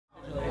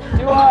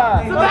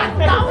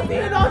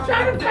Don't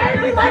try to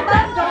fire me like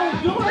that.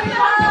 Don't do it like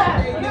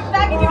that. You're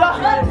backing your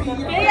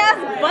big ass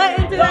butt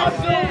into that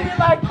shit. Don't do it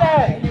like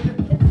that.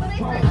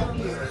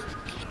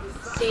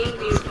 Seeing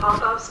these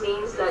pop-ups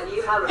means that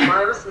you have a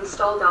virus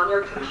installed on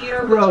your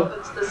computer, which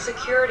puts the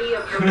security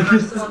of your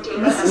personal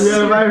data at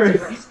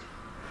serious risk.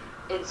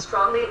 It's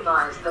strongly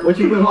advised that what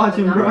you been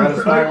watching, bro?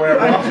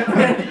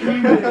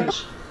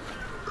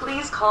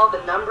 Please call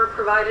the number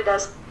provided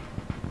as.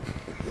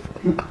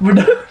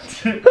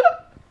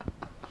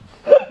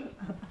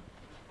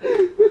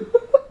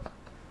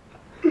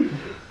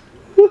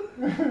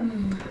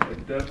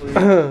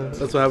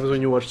 That's what happens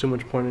when you watch too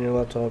much porn on your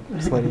laptop.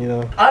 Just letting you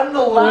know. I'm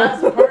the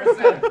last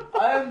person.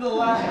 I am the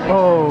last.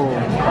 Oh,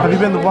 have you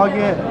been to the vlog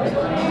yet?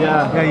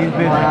 Yeah. Yeah, you've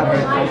been. I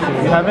haven't.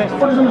 You haven't?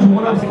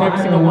 I've seen every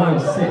single one. I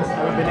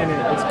haven't been in it.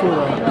 It's cool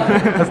though.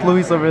 That's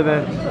Luis over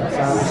there.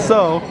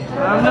 So.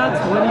 I'm not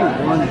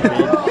 21.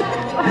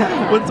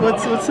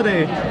 What's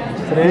today?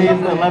 Today is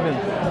the 11th.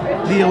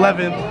 The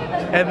 11th.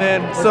 And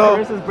then, so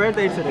Carissa's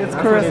birthday today. It's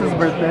Carissa's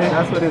birthday.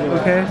 That's what it is.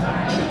 Okay.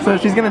 So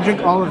she's gonna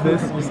drink all of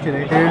this. Just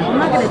kidding. Here. I'm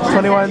not gonna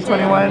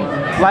 21.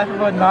 Life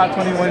of a not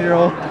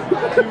 21-year-old.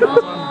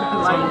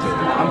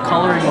 I'm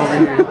coloring over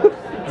here.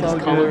 I'm just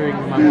coloring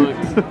my book.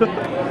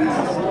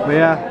 But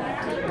yeah.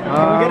 We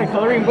get a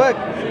coloring book.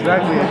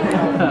 Exactly.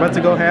 About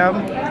to go ham.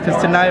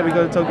 Because tonight we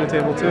go to Tokyo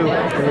Table too.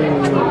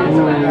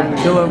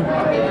 Kill him.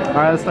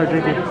 Alright, let's start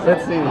drinking.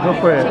 Let's see. Go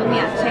for it. Check me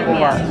out. Check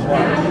me out.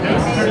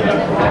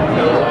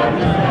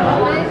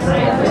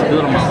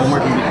 Doing my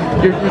homework.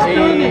 You're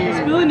spilling it. You're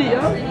spilling it, yo.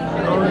 Oh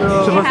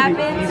no. Shit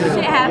happens.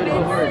 Shit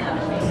happens.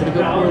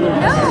 No.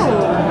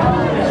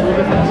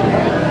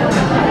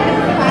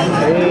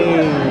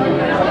 Hey.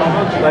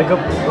 Like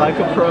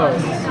a pro.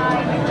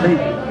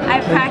 I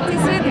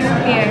practice with root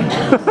beer.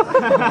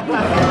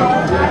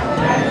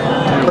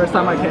 First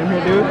time I came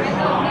here, dude.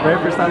 Very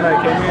first time that I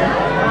came here,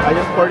 I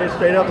just poured it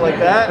straight up like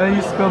that. And then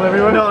you spilled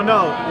everywhere? No.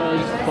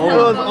 It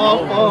was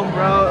all foam,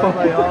 bro.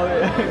 Like all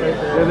it.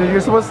 And then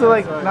you're supposed to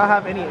like not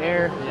have any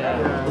air.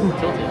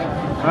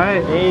 Yeah.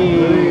 Alright.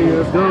 Hey,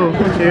 let's go.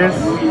 Cheers.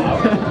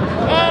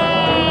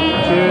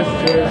 Hey. Cheers.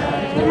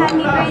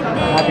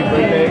 Happy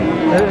birthday.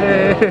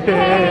 Happy birthday.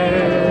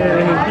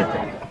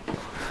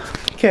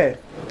 Okay.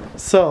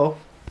 So.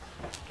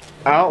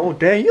 Oh,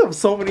 dang, you have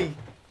so many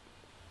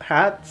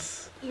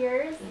hats.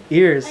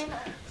 Ears.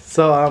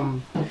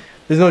 So,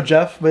 there's no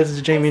Jeff, but it's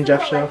the Jamie and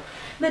Jeff show.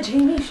 The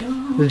Jamie show.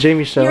 The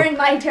Jamie show. You're in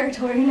my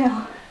territory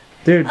now.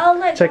 Dude,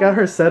 check out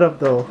her setup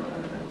though.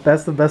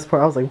 That's the best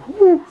part. I was like,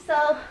 whoo.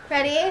 So,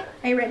 ready?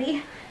 Are you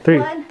ready? 3,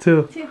 One,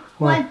 2,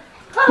 1.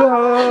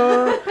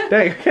 Ah!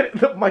 Dang,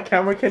 my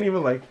camera can't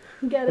even like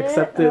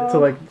accept it to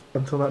like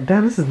until now.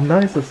 Damn, this is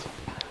nice as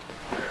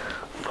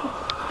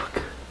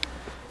fuck.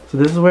 So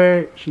this is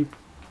where she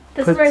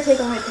This is where I take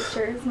all my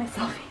pictures, my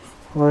selfies.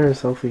 all her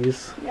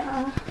selfies.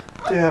 Yeah.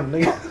 Damn,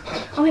 nigga.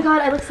 Oh my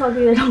god, I look so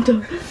ugly. I don't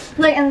do.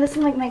 Like, and this is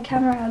like my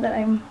camera that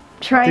I'm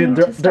trying Dude,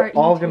 to start. they're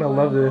all gonna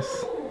love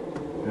this.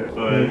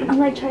 I'm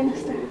like trying to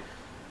start.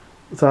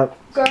 What's up?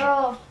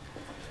 Girl.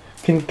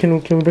 Can we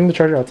bring the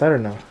charger outside or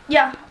no?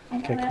 Yeah.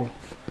 Okay, cool.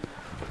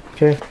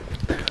 Okay.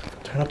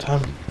 Turn up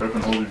time.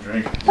 Hold your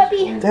drink.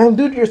 Puppy. Damn,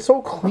 dude, you're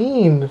so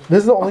clean. This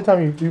is the only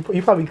time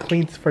you probably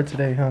cleaned for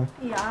today, huh?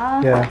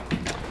 Yeah. Yeah.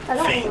 I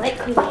don't really like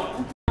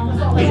cleaning.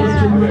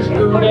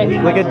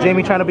 Look at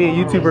Jamie trying to be a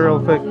YouTuber real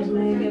quick.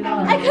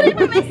 I couldn't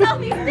put my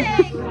selfie stick.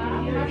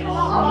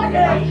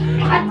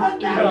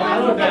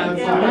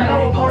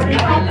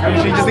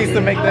 She just needs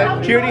to make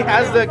that. She already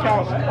has the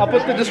account. I'll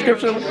put the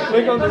description.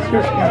 Link on the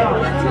description. I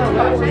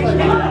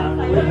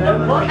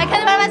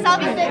couldn't buy my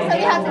selfie stick, so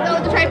we have to go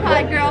with the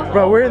tripod, girl.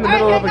 Bro, we're in the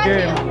middle Alright, of a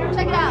game.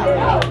 Check it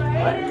out.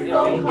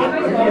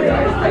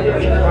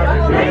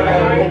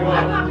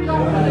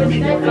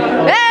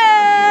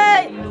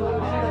 Hey!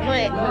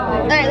 Wait.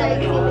 Alright,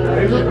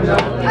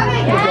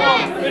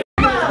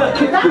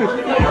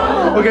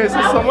 Okay,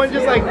 so someone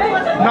just like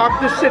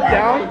knocked this shit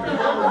down.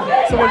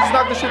 Someone just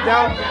knocked the shit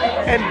down,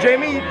 and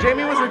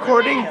Jamie was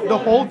recording the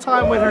whole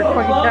time with her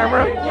fucking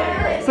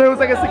camera. So it was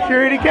like a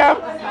security cam.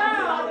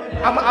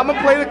 I'm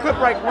gonna play the clip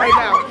right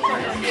now.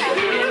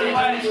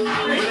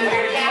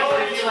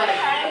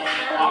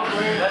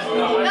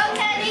 Go,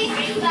 Teddy!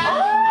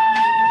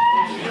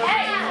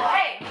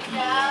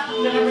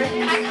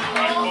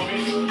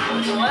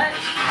 What?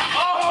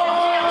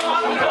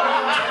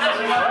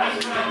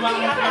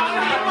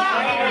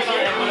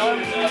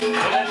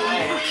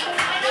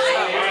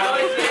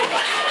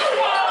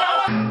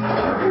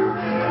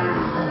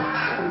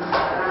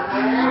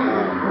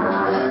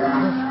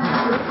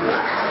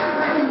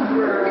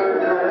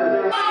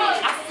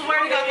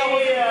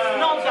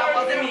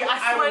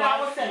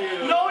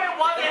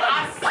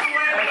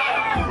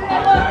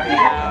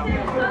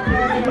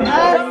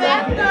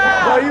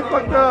 Oh, you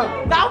fucked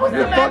up. That was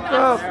You fucked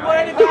up. I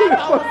swear to God,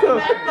 that was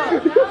Samantha.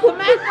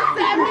 Samantha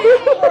set me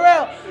up, for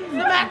real.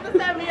 Samantha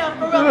set me up,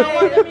 for real. That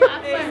wasn't me, I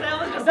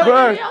swear.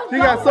 Bro, he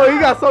got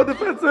so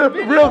defensive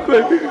real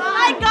quick.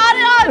 I got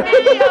it on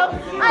video.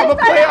 I'ma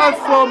play on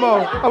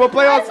slow-mo. I'ma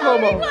play on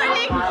slow-mo.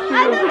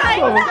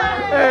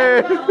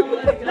 Hey.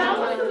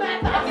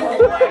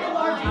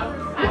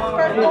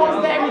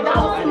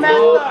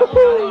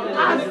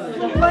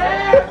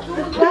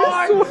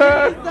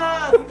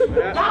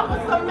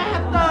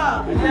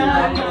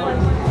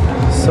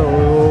 So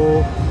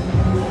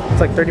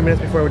it's like 30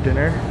 minutes before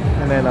dinner,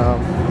 and then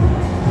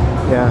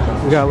yeah,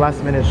 we got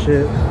last minute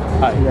shit.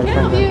 Can I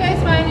help you guys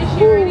find a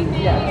shoe or anything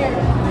here?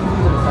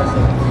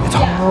 It's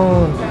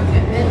on.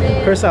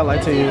 First, I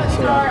lied to you.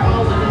 So.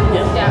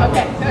 Yeah,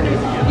 okay.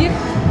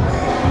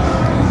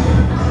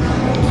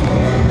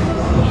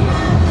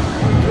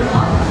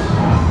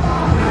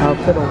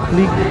 Outfit on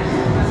fleek.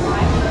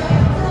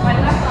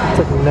 It's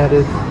like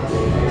netted.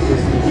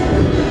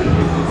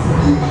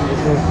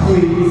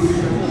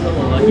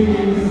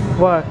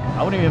 What? I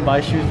wouldn't even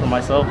buy shoes for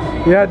myself.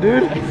 Yeah,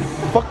 dude.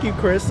 Fuck you,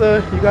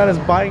 Carissa. You got us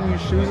buying you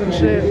shoes and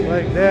shit.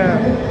 Like,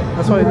 damn.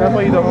 That's why you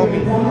the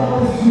homie.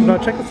 No,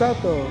 check this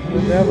out though.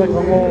 They have like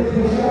a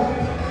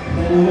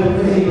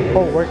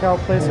whole workout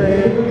place right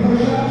here.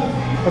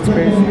 That's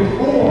crazy.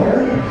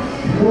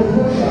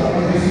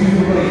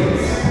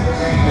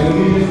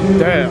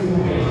 Damn.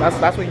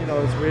 That's when you know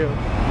it's real.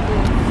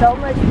 So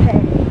much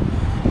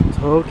pain.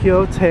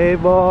 Tokyo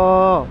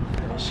table.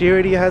 She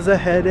already has a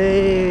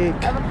headache.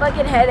 I have a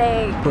fucking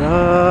headache.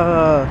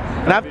 Bruh.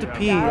 And I have to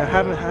pee. I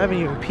haven't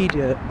even peed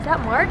yet. Is that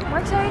Mark?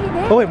 Mark's already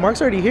there. Oh wait,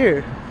 Mark's already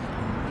here.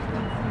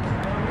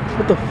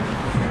 What the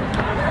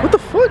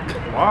fuck?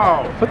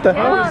 Wow. What the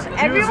hell?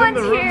 Everyone's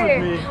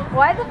here.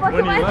 Why the fuck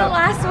am I the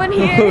last one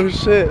here? Oh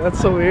shit, that's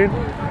so weird.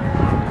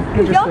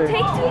 Don't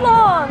take too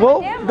long.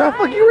 Well, that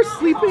fuck you were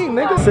sleeping,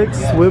 nigga.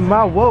 6 with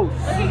my woes.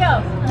 Here we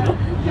go.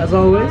 As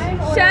always.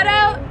 Shout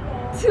out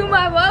to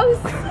my woes.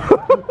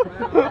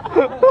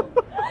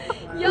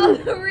 Y'all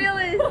the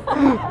realest.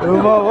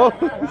 With my woes.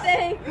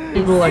 Thanks.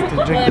 People like to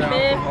drink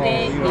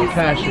alcohol.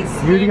 Cash. You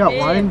already got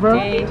wine, bro?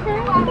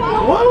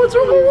 What? What's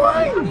wrong with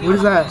wine? What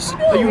is that?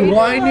 Are you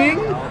whining?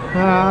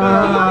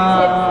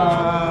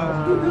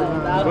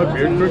 What,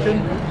 beard cooking?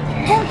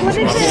 What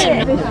is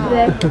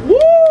it? Woo!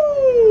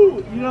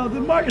 You know,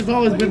 the Mark has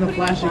always been the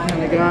flashy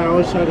kind of guy. I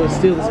always try to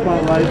steal the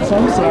spotlight, so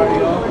I'm sorry,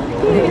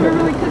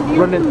 y'all.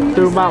 Running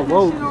through my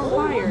woes.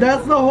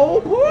 That's the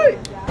whole point.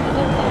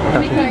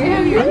 I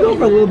can go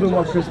for a little bit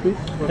more crispy.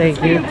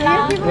 Thank you.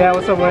 Yeah,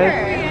 what's up,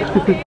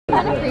 man?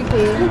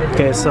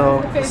 Okay,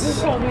 so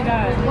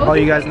all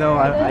you guys know,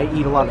 I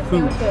eat a lot of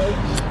food.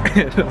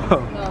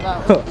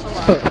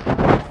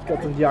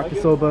 Got some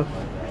yakisoba.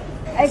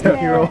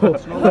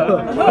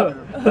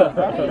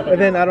 And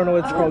then I don't know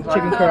what it's called,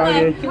 chicken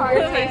karage.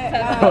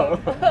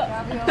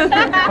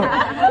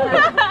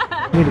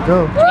 Need to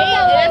go.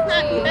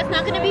 That's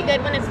not gonna be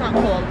good when it's not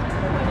cold.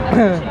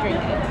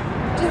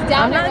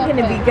 I'm not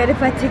gonna be good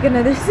if I take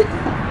another sip.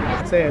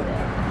 Say it.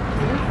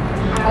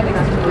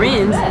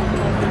 Renz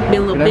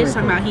been a little bitch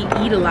talking about he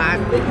eat a lot.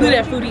 Look at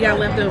that food he got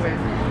left over.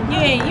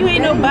 You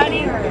ain't nobody.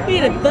 You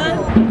ain't a thug.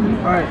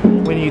 Alright,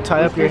 when you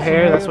tie up your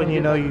hair, that's when you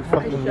know you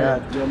fucking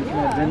got. Am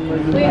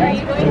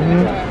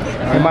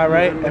I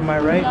right? Am I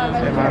right?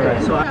 Am I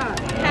right? So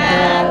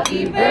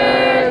Happy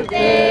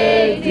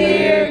birthday,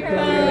 dear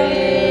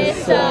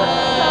Carissa.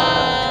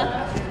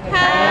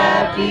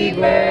 Happy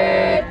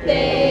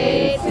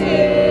birthday to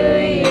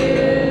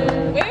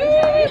you.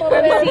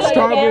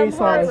 strawberry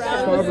sauce.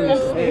 Strawberry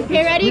sauce.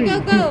 Okay, ready? Go,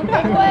 go.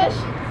 Push.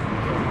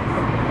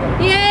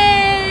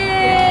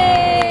 Yay!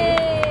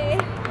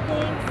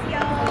 Thanks,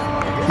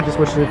 y'all. She just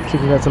wished she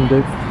could get some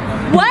dick.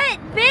 What,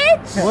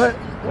 bitch? What?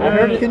 I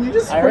heard it. Can you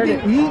just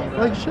freaking eat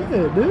like shit,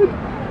 dude?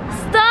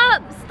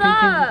 Stop!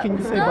 Stop! Can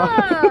you say Stop!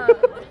 bye?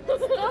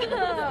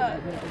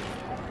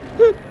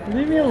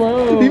 Leave me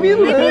alone. Leave me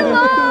alone. Leave me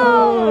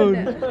alone.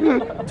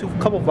 A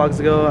couple vlogs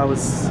ago, I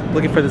was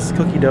looking for this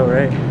cookie dough,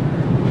 right?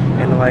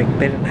 And like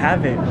they didn't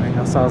have it.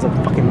 Like, so I was like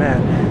fucking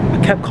mad. I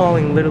kept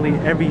calling literally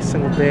every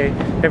single day,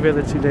 every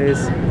other 2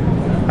 days.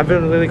 I've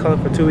been literally calling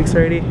for 2 weeks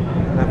already,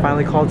 and I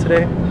finally called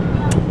today.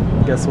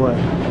 Guess what?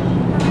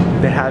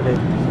 They have it.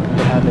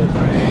 They have it.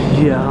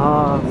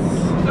 Yeah.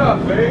 What's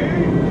up,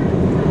 babe?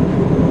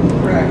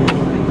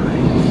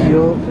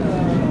 Yo.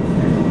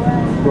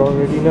 You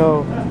already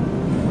know.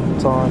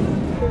 It's on.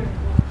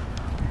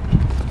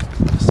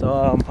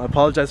 So I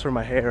apologize for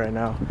my hair right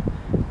now.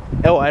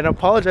 Oh, and I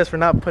apologize for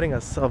not putting a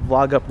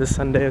vlog up this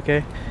Sunday,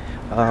 okay?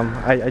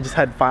 I just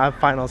had 5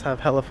 finals,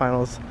 have hella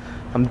finals.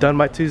 I'm done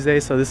by Tuesday,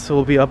 so this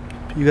will be up.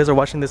 You guys are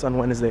watching this on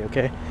Wednesday,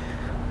 okay?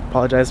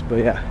 Apologize, but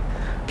yeah.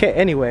 Okay,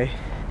 anyway.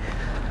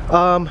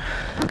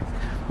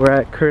 We're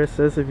at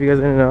Carissa's, if you guys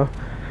didn't know.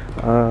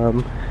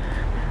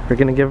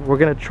 We're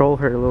gonna troll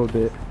her a little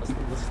bit. Let's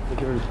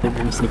give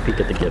her a sneak peek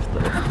at the gift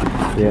though.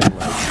 Yeah.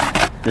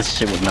 This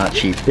shit was not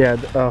cheap. Yeah,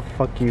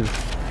 fuck you,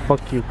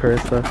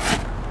 Carissa.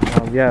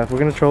 Yeah, we're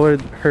gonna troll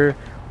her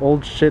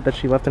old shit that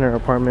she left in her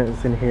apartment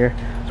is in here.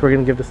 So we're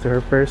gonna give this to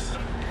her first,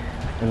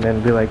 and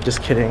then be like,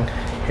 just kidding,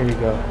 here you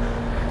go.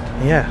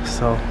 Yeah,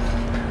 so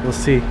we'll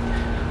see.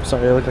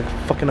 Sorry, I look like a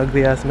fucking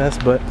ugly ass mess,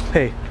 but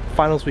hey,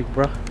 finals week,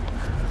 bro.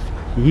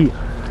 Yeah.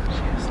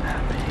 She is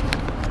napping.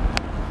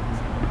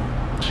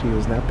 She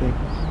is napping.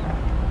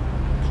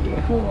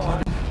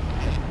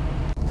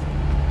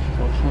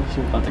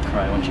 She's about to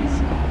cry when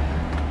she's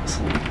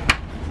asleep.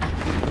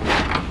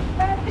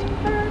 Happy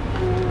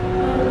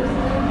birthday.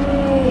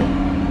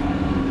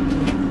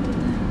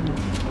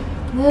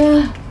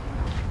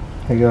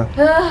 Here you go.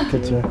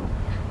 Get to her.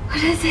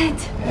 What is it?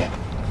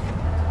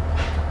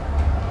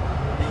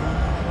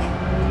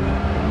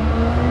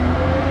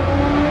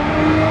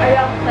 Are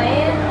y'all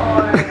playing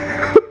or?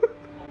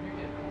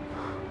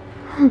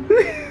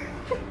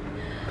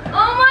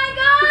 Oh my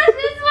gosh,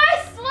 it's my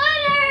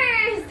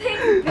sweaters!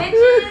 Thanks,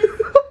 bitches!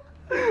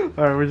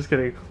 Alright, we're just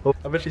kidding.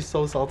 I bet she's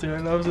so salty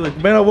right now. She's like,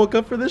 man, I woke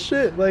up for this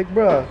shit. Like,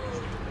 bruh.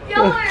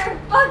 Y'all are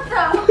fucked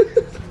up.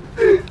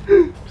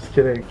 Just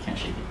kidding. Can't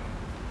shake it.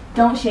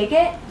 Don't shake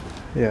it?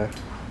 Yeah.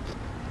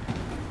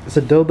 It's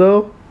a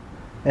dildo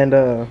and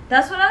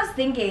That's what I was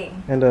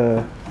thinking. and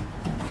I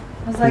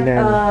was like, Why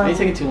are you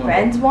taking too long?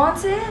 Renz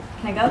wants it?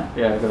 Can I go?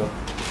 Yeah, go.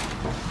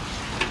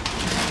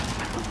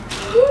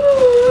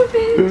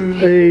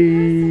 hey.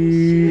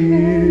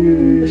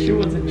 The shoe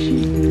wasn't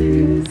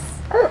cheap.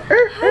 How'd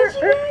you guys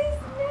know?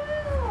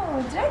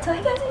 Did I tell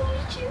you guys I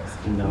needed shoes?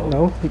 No.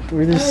 No,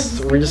 we're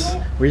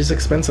just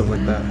expensive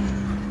like that.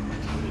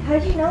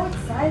 How'd you know what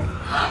size?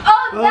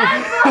 Oh,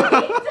 that's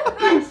why you took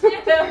my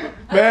shoe.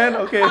 Man,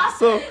 okay,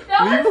 so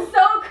That was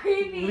so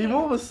creepy.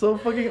 Limo was so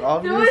fucking That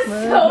obvious, was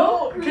man.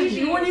 so Because creepy.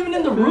 you weren't even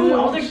in the room. I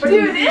was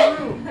expecting Dude, you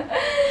in the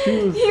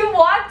room. he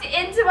walked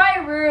into my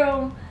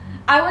room.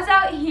 I was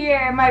out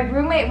here. My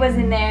roommate was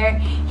in there.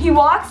 He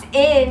walks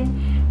in,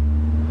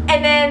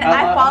 and then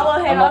I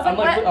follow him. I was like,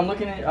 what? I'm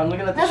looking at the I was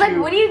shoe. like,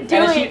 what are you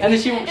doing? And then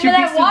she and then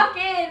I peeks walk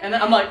in. And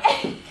then I'm like,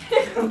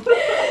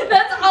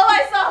 That's all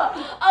I saw.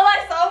 All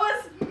I saw was.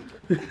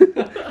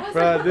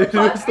 Bruh, dude, it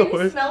was the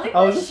worst.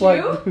 I was just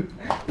like,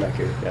 back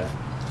here, yeah.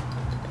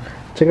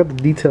 check out the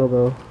detail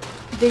though.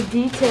 The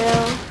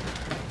detail.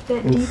 The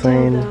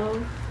Insane. detail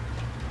though.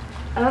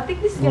 I don't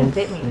think this is gonna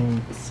fit me.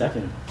 Insane. It's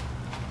 7.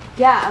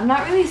 Yeah, I'm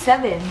not really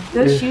 7.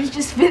 Those Yeah. shoes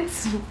just fit.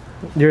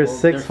 You're a Well,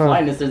 6, they're huh?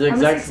 flyness. They're the I'm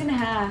exact.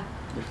 6.5.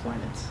 They're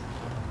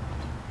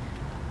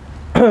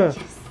flyness.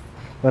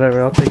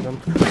 Whatever, I'll take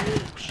them.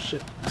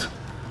 Shit.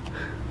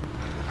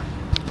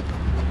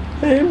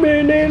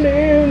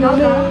 Y'all got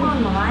them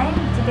online?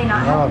 Did they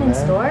not have them in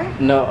man. store?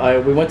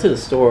 No, we went to the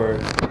store.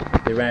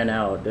 They ran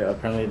out.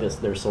 Apparently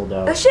they're sold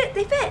out. Oh shit,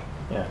 they fit.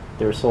 Yeah,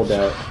 they were sold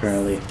out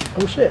apparently.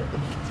 Oh shit.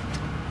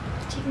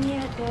 Check me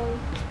out though.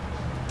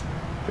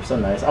 They're so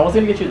nice. I was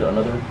gonna get you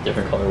another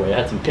different colorway.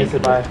 I had some pink.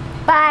 Goodbye.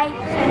 Bye.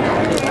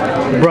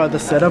 Bro, the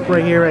setup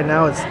right here right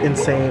now is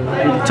insane.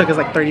 It took us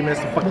like 30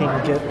 minutes to fucking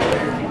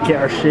get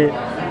our shit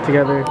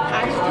together.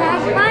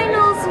 Hashtag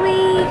finals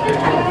week.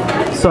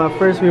 So at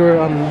first we were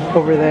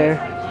over there,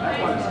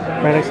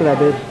 right next to that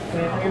bid.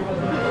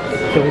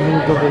 So we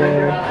moved over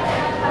there,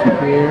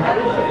 here.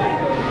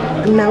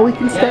 And now we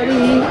can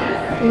study.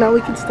 Now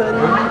we can study.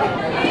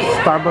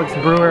 Starbucks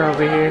brewer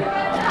over here.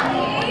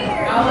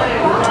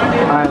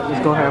 Alright,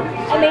 let's go have.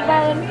 I made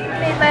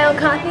my own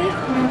coffee.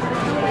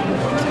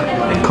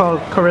 Called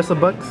Carissa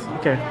Bucks.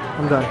 Okay,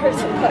 I'm done.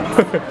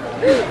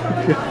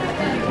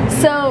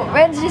 So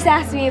Renz just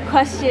asked me a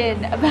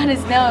question about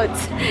his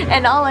notes,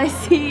 and all I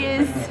see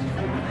is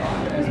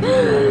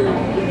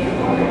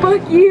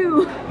fuck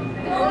you.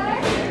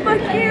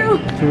 Fuck you.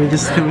 Can we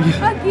just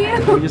Fuck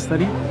you.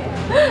 study?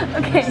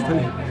 Okay.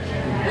 Study.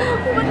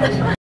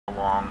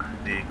 Along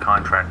the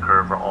contract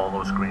curve are all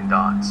those green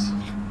dots.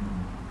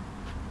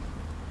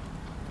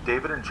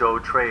 David and Joe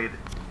trade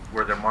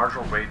where their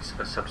marginal rates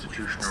of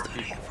substitution are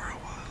equal.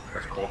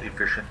 That's called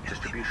efficient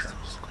distributions.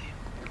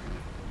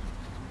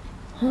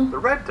 The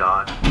red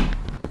dot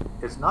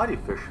is not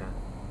efficient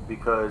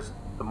because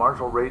the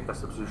marginal rate of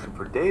substitution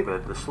for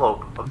David, the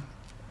slope of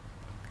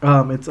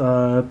It's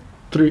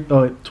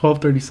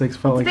 12:36.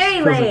 Felt like very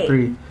feels like late.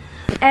 3.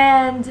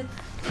 And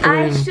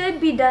I should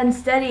be done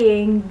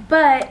studying,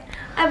 but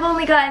I've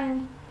only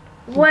gotten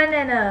 1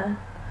 and a,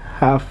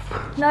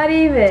 Half. not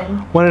even,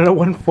 1 and a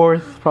 1/4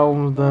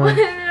 problem 1 done.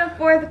 and a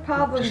 4th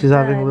problem. She's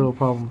having done. little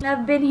problems.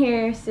 I've been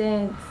here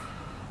since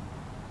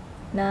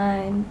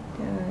 9,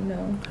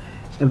 no.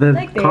 And then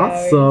Like 3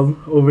 Kasum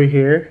over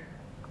here.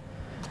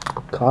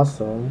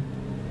 Kasum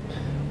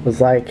was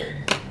like,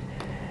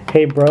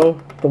 hey bro,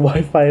 the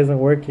Wi-Fi isn't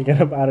working and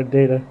I'm out of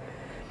data.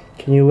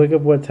 Can you look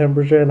up what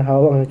temperature and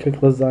how long I cook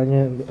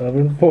lasagna in the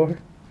oven for?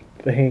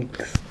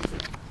 Thanks.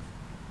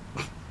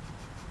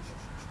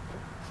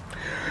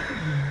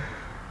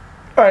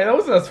 Alright, that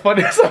wasn't as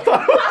funny as I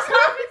thought it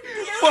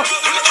was.